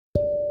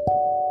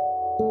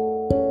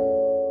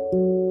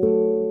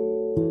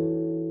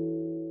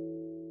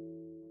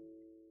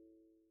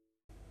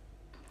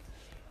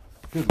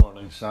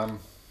Sam.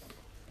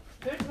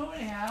 Good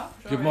morning, Al.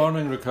 Good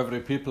morning, recovery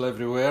people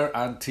everywhere,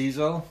 and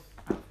Teasel.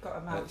 I've got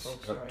a mouthful.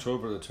 It's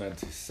October the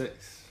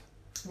 26th.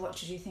 What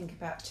did you think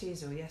about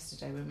Teasel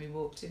yesterday when we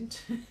walked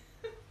into...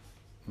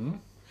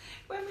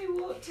 When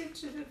we walked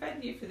into the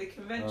venue for the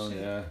convention? Oh,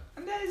 yeah.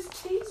 And there's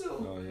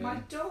Teasel, Oh, yeah. my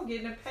dog,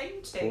 in a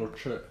painting.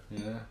 Portrait, yeah.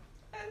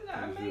 Isn't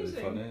that It was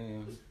amazing? really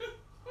funny, yeah.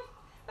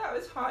 That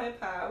was higher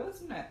power,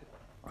 wasn't it?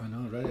 I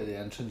know, right at the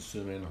entrance to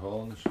the main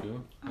hall in the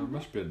school. I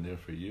must have been there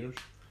for years.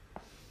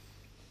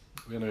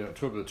 You know,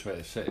 October the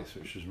 26th,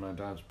 which is my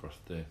dad's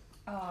birthday.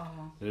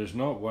 Oh. There is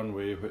not one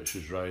way which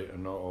is right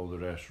and not all the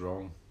rest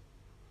wrong.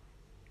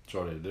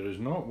 Sorry, there is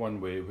not one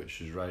way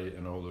which is right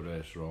and all the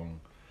rest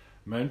wrong.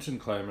 Mountain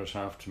climbers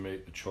have to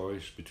make the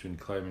choice between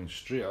climbing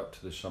straight up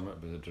to the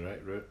summit by the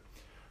direct route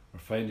or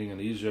finding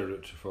an easier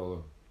route to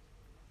follow.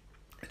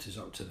 It is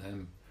up to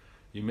them.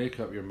 You make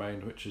up your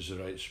mind which is the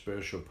right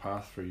spiritual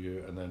path for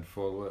you and then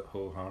follow it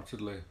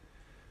wholeheartedly.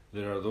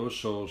 There are those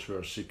souls who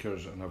are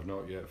seekers and have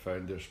not yet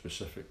found their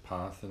specific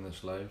path in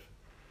this life.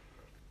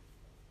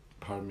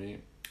 Pardon me.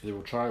 They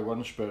will try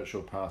one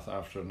spiritual path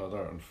after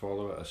another and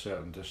follow it a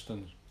certain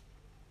distance.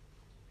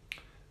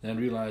 Then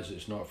realise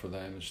it's not for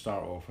them and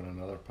start off on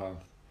another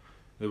path.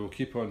 They will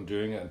keep on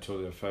doing it until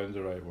they have found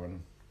the right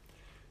one.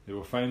 They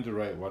will find the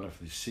right one if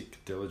they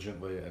seek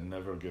diligently and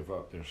never give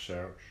up their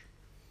search.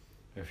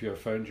 If you have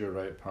found your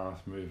right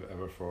path, move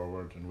ever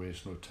forward and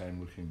waste no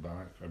time looking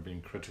back or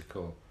being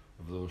critical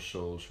of those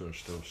souls who are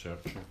still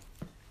searching.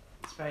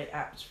 It's very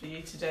apt for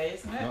you today,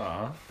 isn't it?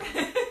 Ah,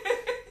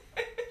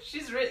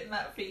 She's written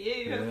that for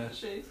you, hasn't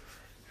she?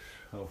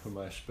 well, for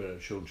my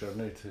spiritual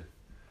journey to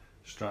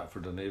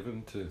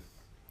Stratford-on-Avon to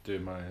do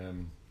my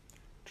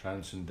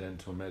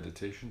transcendental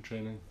meditation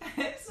training.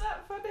 Is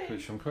that funny?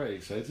 Which I'm quite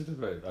excited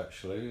about,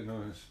 actually, you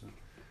know,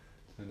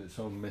 and it's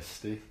all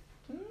misty,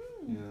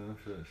 you know,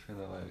 so it's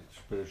kind of like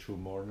spiritual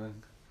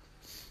morning.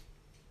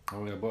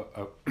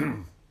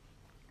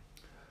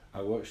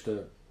 I watched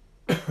a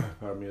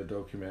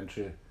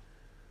documentary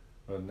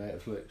on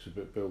Netflix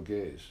about Bill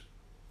Gates,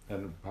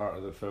 and part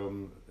of the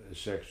film, his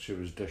secretary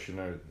was dishing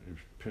out, he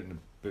was putting the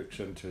books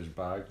into his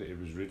bag that he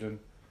was reading,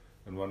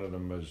 and one of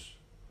them was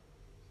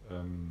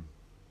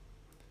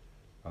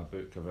a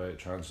book about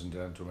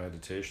transcendental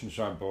meditation.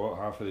 So I bought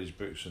half of these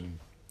books in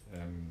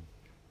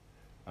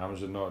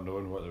Amazon, not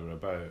knowing what they were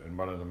about, and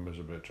one of them was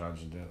about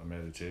transcendental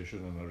meditation,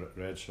 and I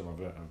read some of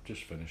it. I've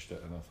just finished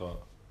it, and I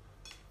thought,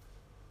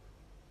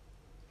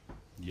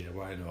 yeah,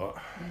 why not?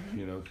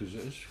 You know, because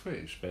it's quite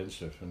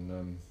expensive,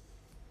 and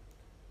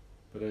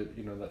but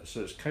you know,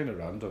 so it's kind of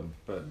random.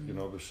 But you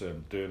know, obviously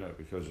I'm doing it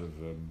because of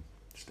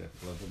step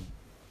 11.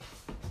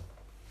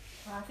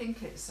 Well, I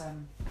think it's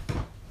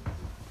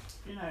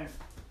you know,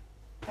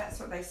 that's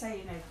what they say,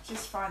 you know,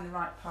 just find the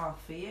right path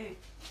for you.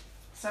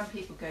 Some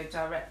people go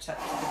direct up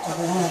to the top of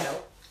the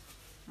hill,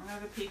 and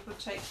other people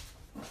take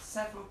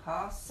several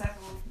paths,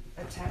 several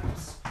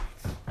attempts.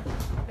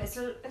 But as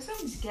long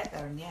as you get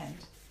there in the end,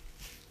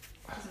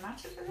 it doesn't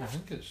matter, does it? I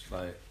think it's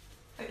like...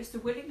 It's the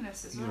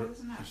willingness as well,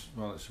 isn't it?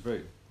 It's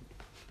about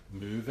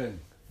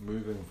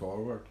moving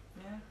forward.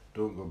 Yeah.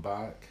 Don't go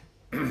back.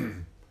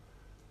 And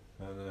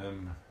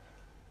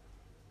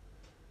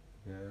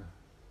yeah.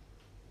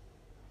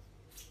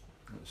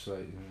 It's like,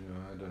 you know,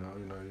 I don't know,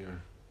 you know,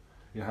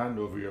 you hand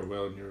over your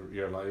will and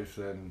your life,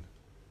 then,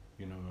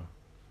 you know,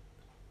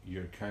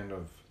 you're kind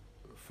of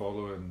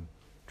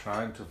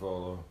trying to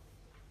follow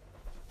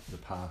the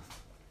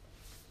path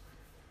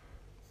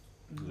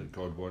that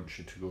God wants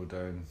you to go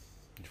down.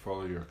 You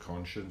follow your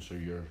conscience or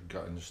your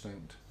gut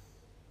instinct.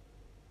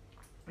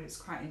 It's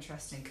quite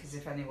interesting because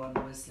if anyone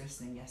was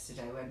listening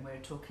yesterday when we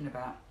were talking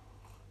about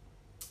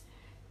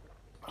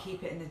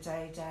keep it in the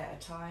day at a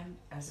time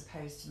as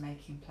opposed to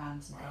making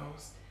plans and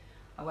goals,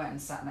 I went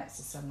and sat next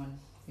to someone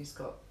who's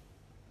got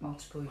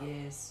multiple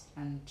years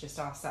and just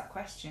asked that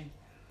question.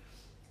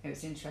 It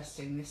was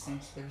interesting listening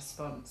to the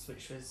response,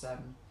 which was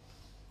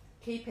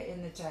keep it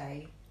in the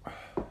day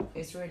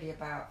is really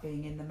about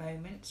being in the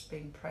moment,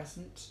 being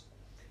present,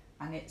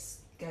 and it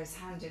goes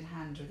hand in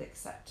hand with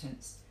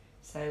acceptance.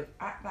 So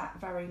at that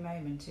very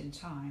moment in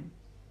time,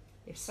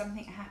 if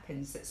something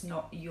happens that's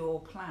not your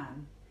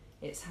plan,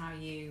 it's how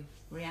you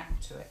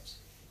react to it.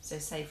 So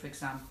say, for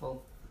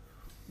example,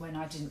 when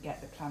I didn't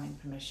get the planning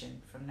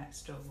permission from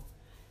next door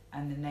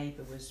and the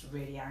neighbour was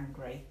really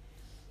angry,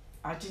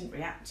 I didn't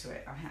react to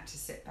it. I had to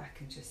sit back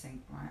and just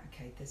think, right,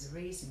 okay, there's a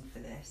reason for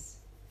this.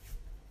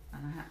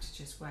 And I had to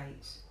just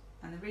wait.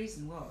 And the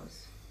reason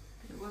was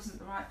that it wasn't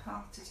the right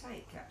path to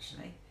take,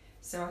 actually.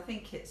 So I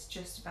think it's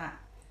just about,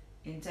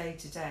 in day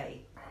to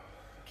day,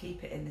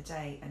 keep it in the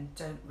day and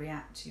don't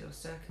react to your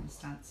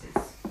circumstances.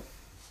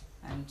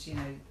 And, you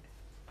know,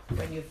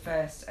 when you're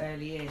first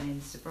early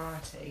in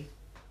sobriety,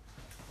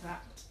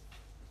 that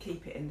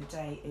keep it in the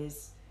day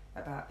is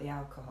about the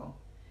alcohol.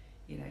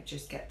 You know,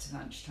 just get to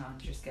lunchtime,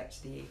 just get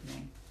to the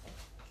evening,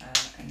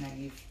 and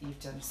then you've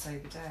done a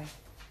sober day.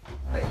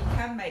 But you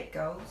can make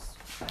goals,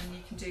 and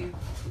you can do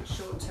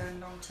short term,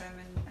 long term,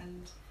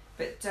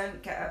 but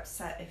don't get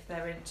upset if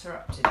they're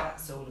interrupted.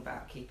 That's all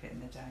about keep it in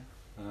the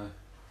day.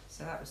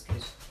 So that was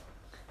good.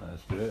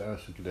 That's great.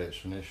 That's a good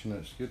explanation.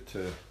 It's good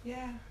to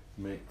Yeah,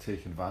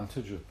 take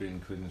advantage of being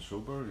clean and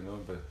sober,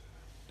 by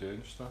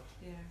doing stuff,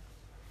 yeah.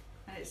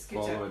 And it's good.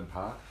 following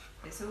paths.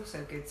 It's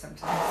also good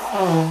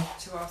sometimes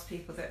to ask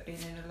people that have been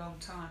in a long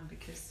time,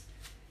 because,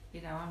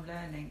 I'm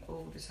learning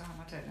all the time.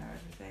 I don't know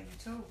everything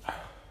at all. I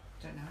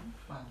don't know.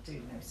 Well, I do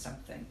know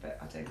something, but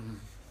I don't.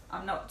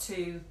 I'm not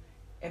too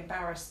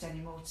embarrassed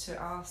anymore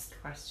to ask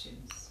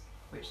questions,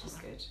 which is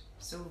good.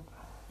 It's all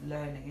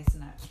learning,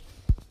 isn't it?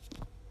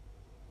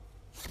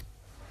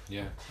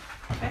 Yeah.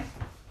 Okay.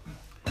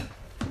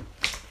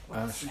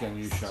 What's Ask and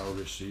you next? shall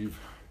receive.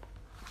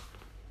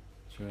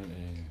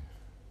 26th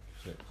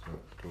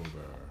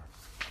October.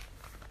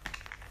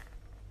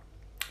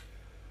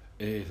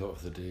 8th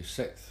of the day.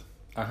 6th.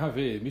 I have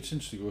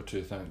meetings to go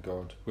to, thank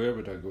God. Where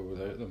would I go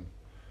without them?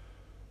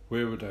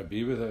 Where would I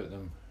be without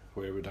them?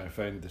 Where would I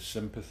find the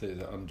sympathy,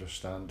 the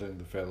understanding,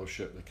 the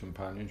fellowship, the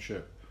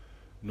companionship?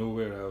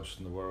 Nowhere else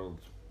in the world.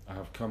 I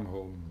have come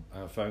home. I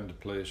have found a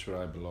place where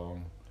I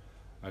belong.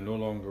 I no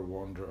longer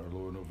wander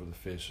alone over the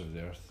face of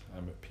the earth. I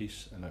am at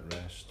peace and at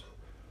rest.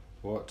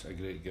 What a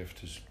great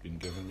gift has been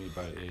given me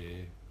by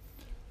AA.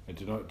 I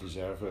do not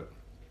deserve it,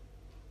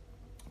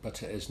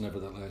 but it is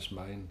nevertheless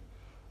mine.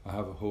 I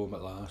have a home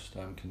at last.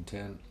 I am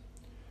content.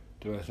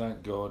 Do I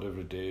thank God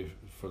every day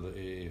for the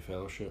AA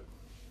fellowship?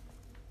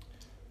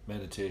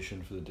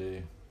 Meditation for the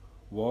day.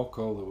 Walk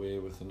all the way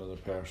with another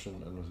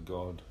person and with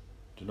God.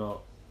 Do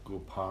not go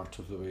part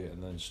of the way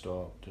and then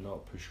stop. Do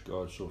not push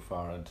God so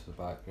far into the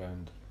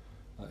background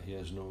that he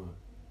has no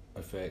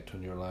effect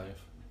on your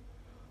life.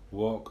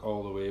 Walk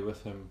all the way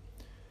with him.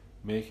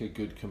 Make a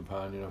good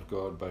companion of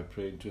God by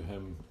praying to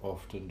him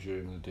often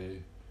during the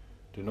day.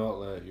 Do not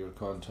let your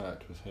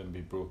contact with him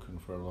be broken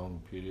for a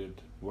long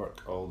period.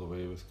 Work all the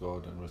way with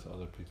God and with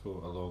other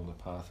people along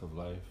the path of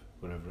life,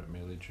 wherever it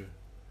may lead you.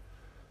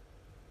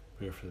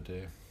 Prayer for the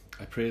day.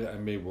 I pray that I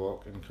may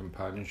walk in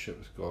companionship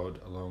with God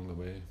along the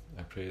way.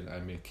 I pray that I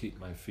may keep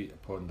my feet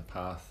upon the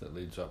path that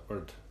leads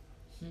upward.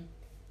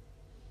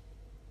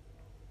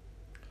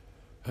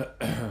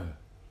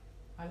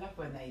 I love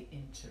when they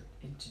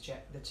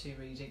interject the two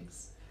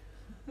readings.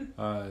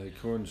 They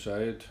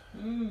coincide.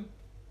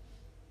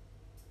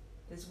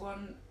 There's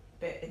one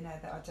bit in there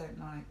that I don't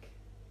like.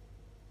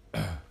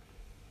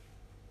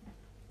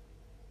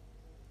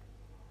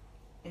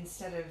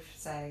 Instead of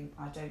saying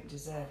I don't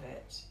deserve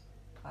it,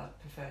 I'd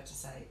prefer to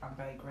say I'm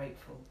very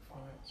grateful for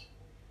it.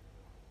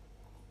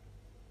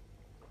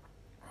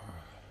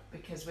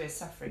 Because we're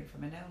suffering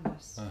from an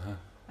illness.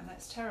 And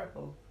that's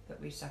terrible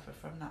that we suffer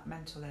from that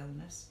mental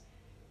illness.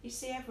 You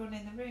see everyone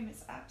in the room,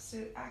 it's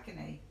absolute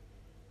agony.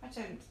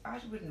 I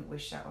wouldn't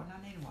wish that on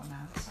anyone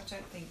else. I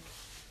don't think,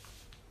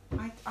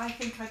 I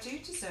think I do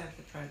deserve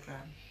the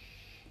programme.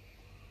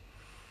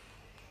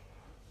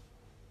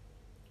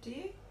 Do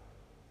you?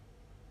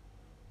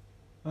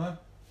 Huh?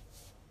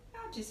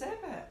 I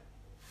deserve it.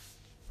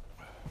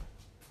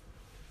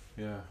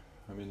 Yeah,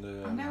 I mean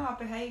I know our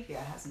behaviour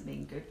hasn't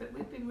been good, but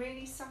we've been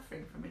really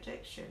suffering from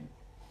addiction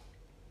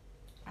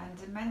and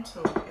a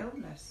mental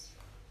illness.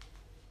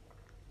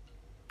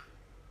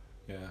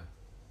 Yeah.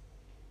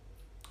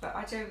 But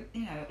I don't,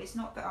 it's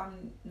not that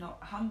I'm not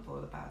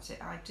humble about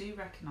it. I do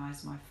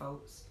recognise my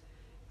faults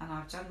and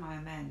I've done my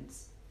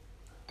amends.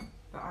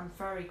 But I'm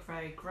very,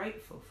 very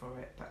grateful for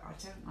it. But I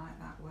don't like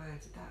that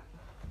word, that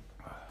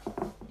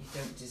you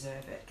don't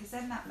deserve it. Because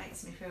then that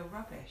makes me feel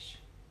rubbish.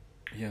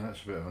 Yeah,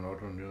 that's a bit of an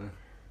odd one, really.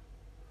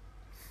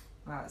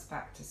 Well, it's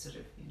back to sort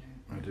of,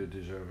 I do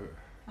deserve it.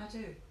 I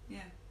do, yeah.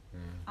 Yeah.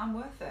 I'm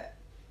worth it.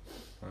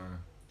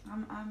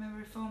 I'm a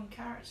reformed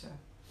character.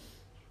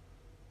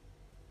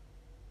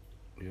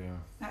 Yeah.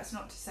 That's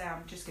not to say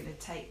I'm just going to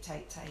take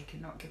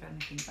and not give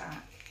anything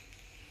back.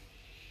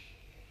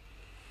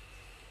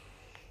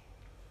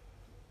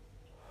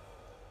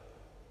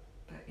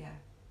 But yeah,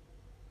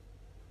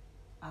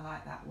 I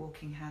like that,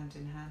 walking hand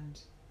in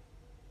hand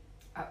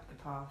up the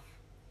path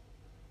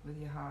with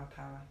your higher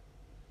power.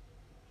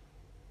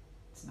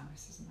 It's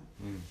nice, isn't it?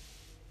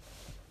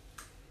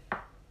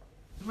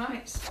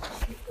 Right,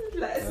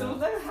 let us all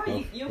know how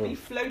you'll be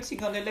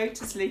floating on a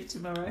lotus leaf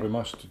tomorrow. We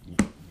must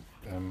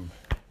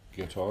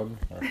get on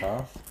our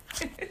path.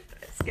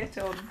 Let's get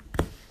on.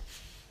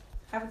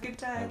 Have a good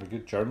day. Have a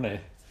good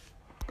journey.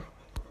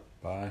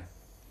 Bye.